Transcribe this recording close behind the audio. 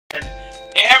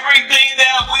everything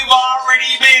that we've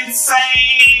already been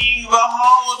saying the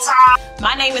whole time.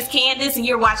 My name is Candice and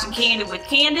you're watching Candid with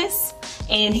Candice.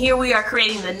 And here we are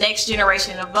creating the next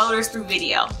generation of voters through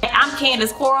video. I'm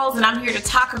Candice Quarles and I'm here to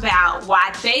talk about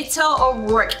why Beto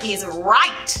O'Rourke is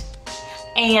right.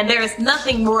 And there is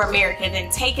nothing more American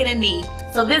than taking a knee.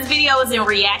 So this video is in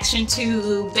reaction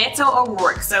to Beto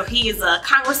O'Rourke. So he is a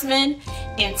congressman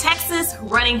in Texas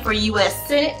running for U.S.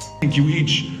 Senate. Thank you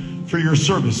each for your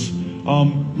service.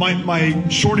 My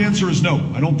short answer is no.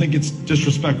 I don't think it's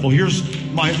disrespectful. Here's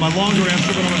my longer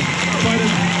answer, but I'm going to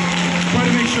try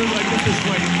to make sure that I get this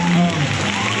right,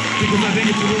 because I think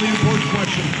it's a really important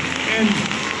question. And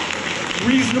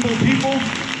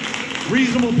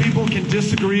reasonable people can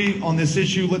disagree on this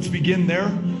issue. Let's begin there.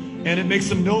 And it makes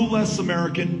them no less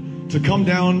American to come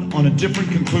down on a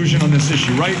different conclusion on this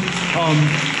issue, right?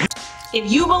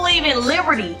 If you believe in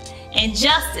liberty and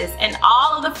justice and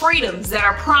all of the freedoms that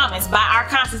are promised by our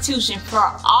Constitution for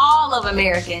all of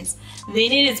Americans,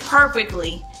 then it is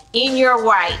perfectly in your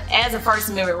right, as a First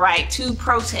Amendment right, to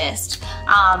protest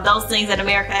those things that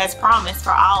America has promised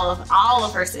for all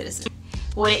of her citizens.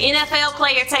 When an NFL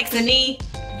player takes a knee,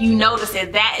 you notice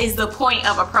that is the point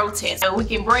of a protest. So we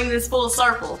can bring this full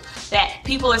circle, that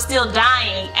people are still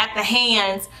dying at the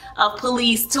hands of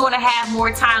police 2.5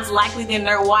 more times likely than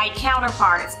their white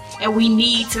counterparts, and we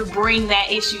need to bring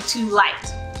that issue to light.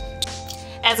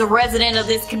 As a resident of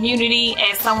this community,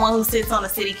 as someone who sits on the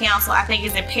city council, I think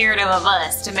it's imperative of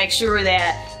us to make sure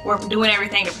that we're doing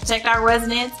everything to protect our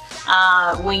residents.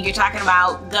 When you're talking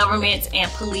about governments and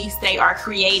police, they are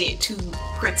created to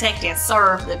protect and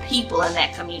serve the people in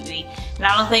that community. And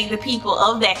I don't think the people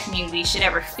of that community should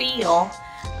ever feel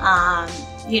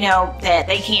you know, that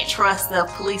they can't trust the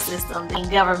police system, the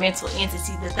governmental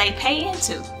entity that they pay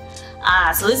into.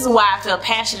 So this is why I feel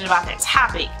passionate about that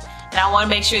topic. And I want to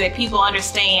make sure that people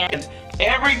understand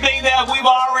Everything that we've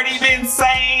already been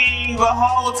saying the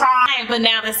whole time. But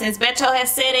now that since Beto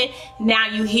has said it, now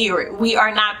you hear it. We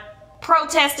are not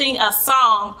protesting a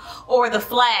song or the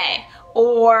flag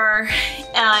or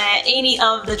any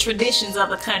of the traditions of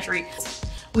the country.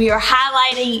 We are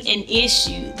highlighting an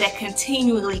issue that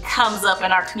continually comes up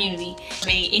in our community. I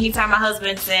mean, anytime my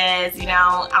husband says, you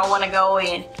know, I'm gonna go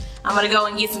and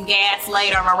get some gas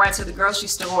later, I'm gonna run to the grocery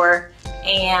store,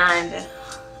 and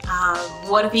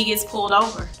what if he gets pulled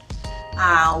over?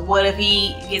 What if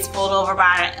he gets pulled over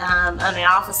by an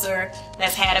officer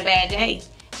that's had a bad day?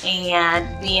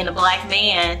 And being a black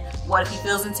man, what if he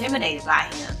feels intimidated by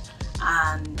him?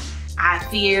 I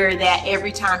fear that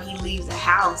every time he leaves the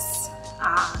house,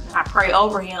 I pray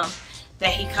over him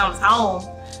that he comes home,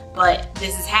 but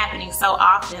this is happening so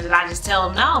often that I just tell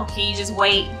him, no, can you just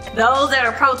wait? Those that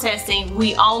are protesting,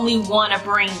 we only want to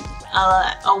bring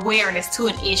awareness to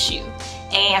an issue.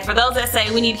 And for those that say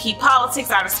we need to keep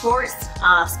politics out of sports,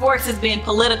 sports has been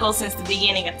political since the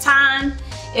beginning of time.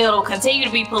 It'll continue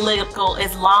to be political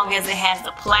as long as it has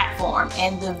the platform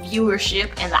and the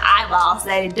viewership and the eyeballs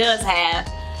that it does have.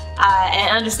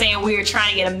 And understand we are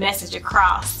trying to get a message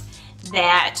across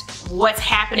that what's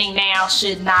happening now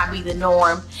should not be the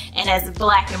norm. And as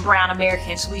black and brown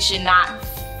Americans, we should not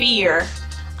fear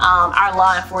our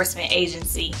law enforcement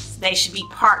agencies. They should be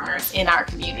partners in our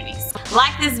communities.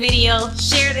 Like this video,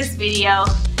 share this video.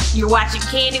 You're watching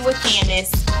Candid with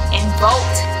Candice, and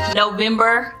vote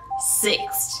November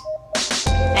 6th.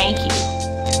 Thank you.